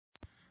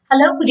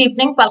Hello, good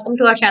evening. Welcome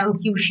to our channel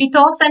Yushi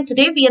Talks. And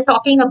today we are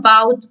talking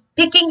about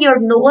picking your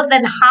nose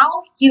and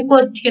how you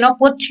could,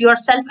 put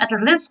yourself at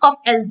risk of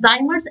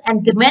Alzheimer's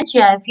and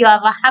dementia if you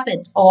have a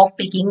habit of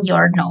picking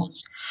your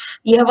nose.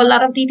 You have a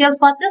lot of details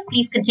about this.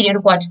 Please continue to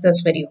watch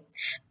this video.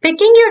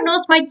 Picking your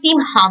nose might seem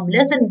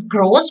harmless and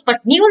gross,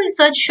 but new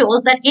research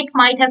shows that it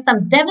might have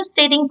some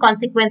devastating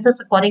consequences,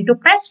 according to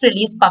press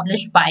release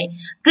published by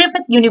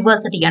Griffith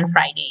University on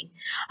Friday.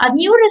 A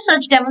new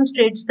research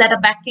demonstrates that a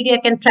bacteria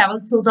can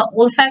travel through the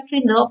olfactory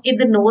nerve in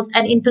the nose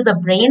and into the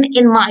brain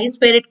in mice,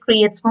 where it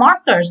creates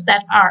markers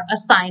that are a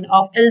sign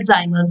of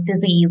Alzheimer's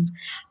disease.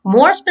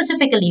 More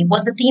specifically,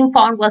 what the team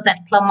found was that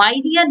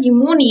Chlamydia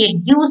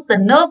pneumoniae used the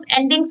nerve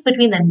endings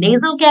between the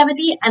nasal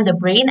cavity and the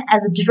brain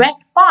as a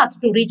direct path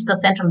to reach the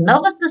central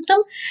nervous system.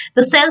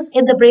 The cells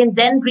in the brain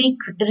then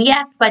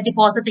react by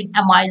depositing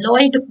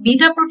amyloid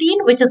beta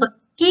protein, which is a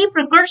key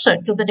precursor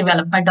to the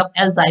development of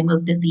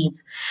Alzheimer's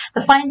disease.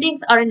 The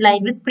findings are in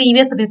line with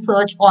previous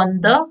research on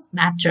the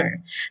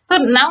matter. So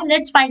now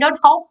let's find out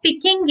how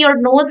picking your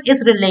nose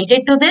is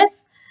related to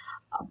this.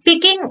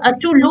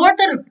 To lower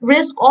the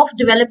risk of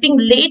developing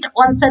late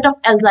onset of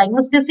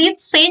Alzheimer's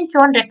disease, St.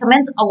 John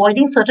recommends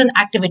avoiding certain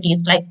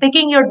activities like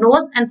picking your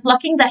nose and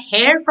plucking the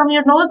hair from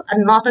your nose are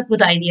not a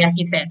good idea,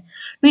 he said.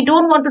 We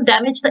don't want to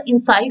damage the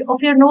inside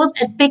of your nose,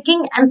 and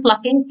picking and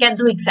plucking can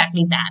do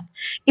exactly that.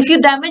 If you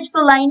damage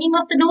the lining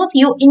of the nose,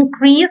 you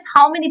increase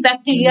how many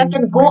bacteria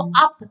can go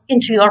up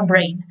into your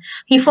brain.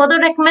 He further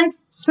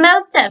recommends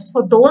smell tests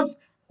for those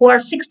who are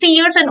 60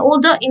 years and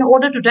older in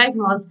order to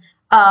diagnose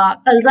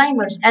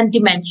Alzheimer's and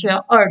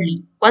dementia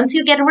early. Once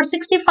you get over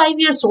 65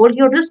 years old,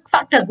 your risk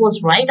factor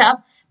goes right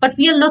up. But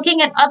we are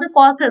looking at other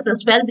causes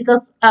as well,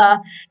 because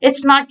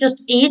it's not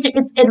just age,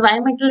 it's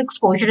environmental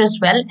exposure as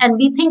well. And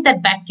we think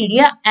that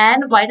bacteria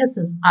and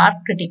viruses are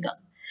critical.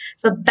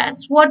 So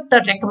that's what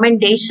the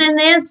recommendation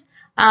is.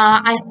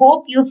 I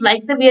hope you've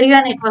liked the video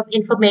and it was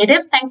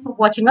informative. Thanks for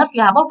watching us.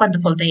 You have a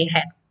wonderful day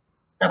ahead.